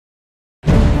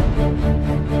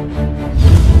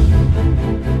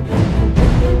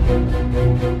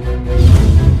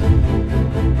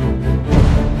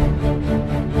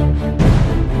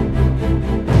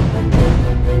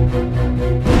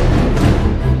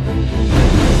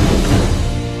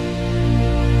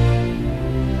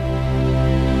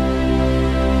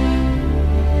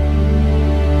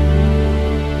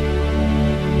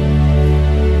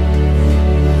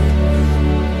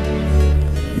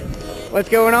What's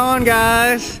going on,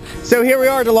 guys? So here we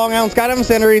are at the Long Island Skydiving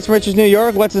Center, East Richards, New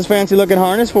York. What's this fancy looking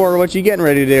harness for? What you getting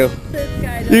ready to do?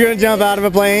 You're gonna jump out of a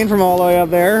plane from all the way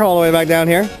up there, all the way back down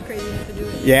here? Crazy to do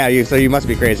it. Yeah, so you must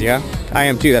be crazy, huh? I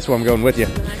am too, that's why I'm going with you.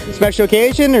 Special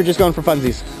occasion or just going for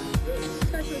funsies?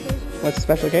 Special occasion. What's the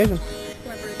special occasion?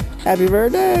 My birthday. Happy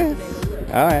birthday!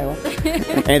 Alright, well.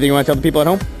 Anything you want to tell the people at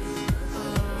home?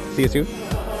 See you soon? See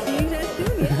you guys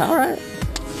soon, yeah. Alright.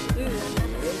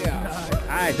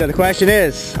 Alright, so the question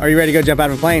is, are you ready to go jump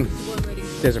out of a plane? I'm ready.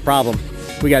 There's a problem.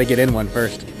 We got to get in one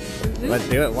first. Let's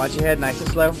Do it. Watch your head, nice and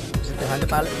slow. Just behind the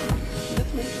pilot.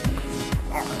 That's me.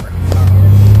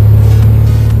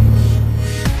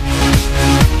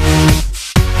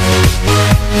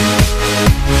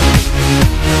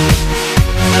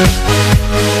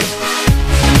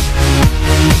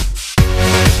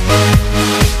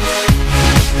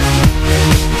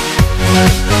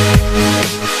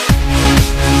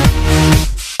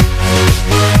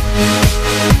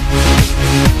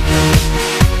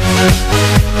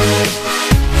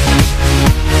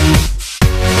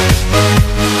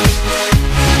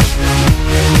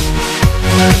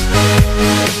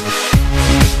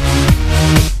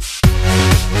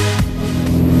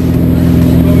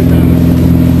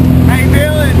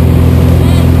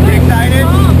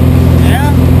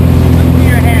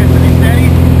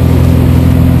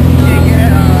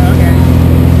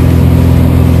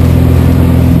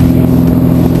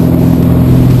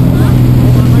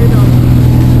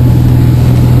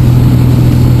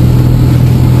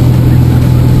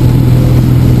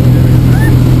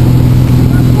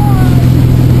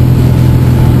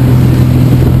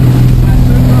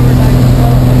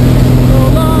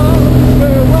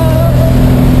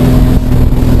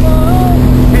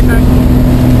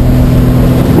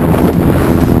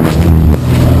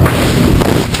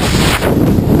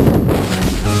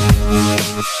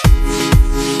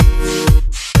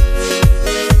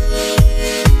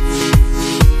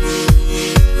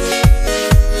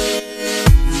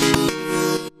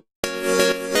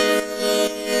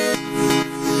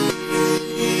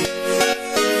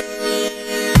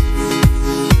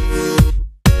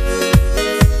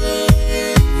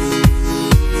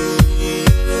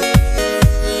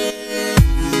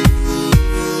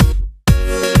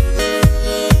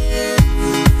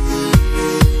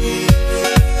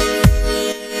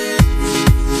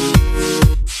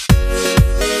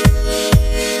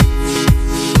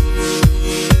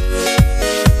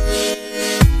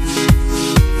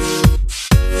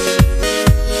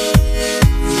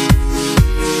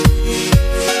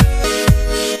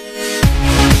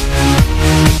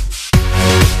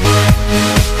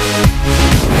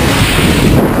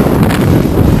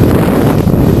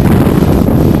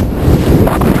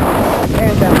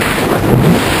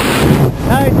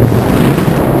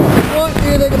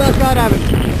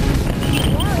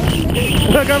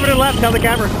 Look over to the left, tell the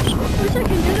camera. I wish I could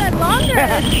do that longer.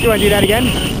 You want to do that again?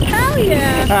 Hell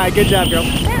yeah. Alright, good job, girl.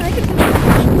 Yeah, I can do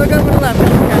that. Look over to the left, tell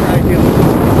the camera how you feel.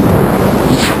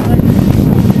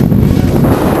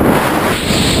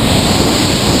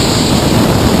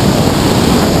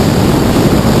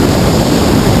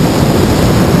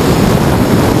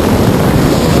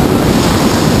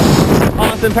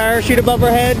 Awesome parachute above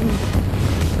our head. You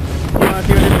want to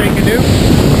see what this thing can do?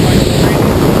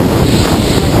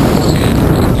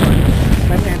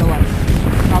 Left hand to left.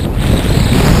 Up.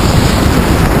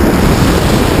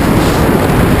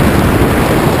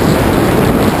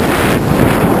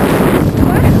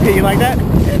 You like that?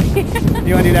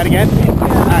 You want to do that again?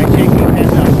 Alright, shake these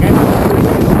hands up, okay?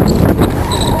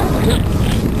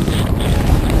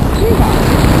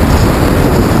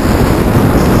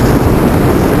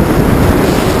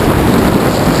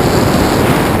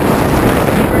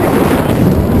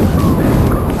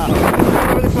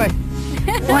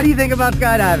 What do you think about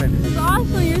skydiving? It's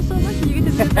awesome. You're so lucky. You get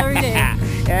to do this every day.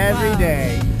 Every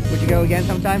day. Would you go again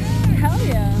sometime? Hell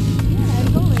yeah. Yeah,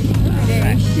 I'm going every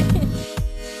day.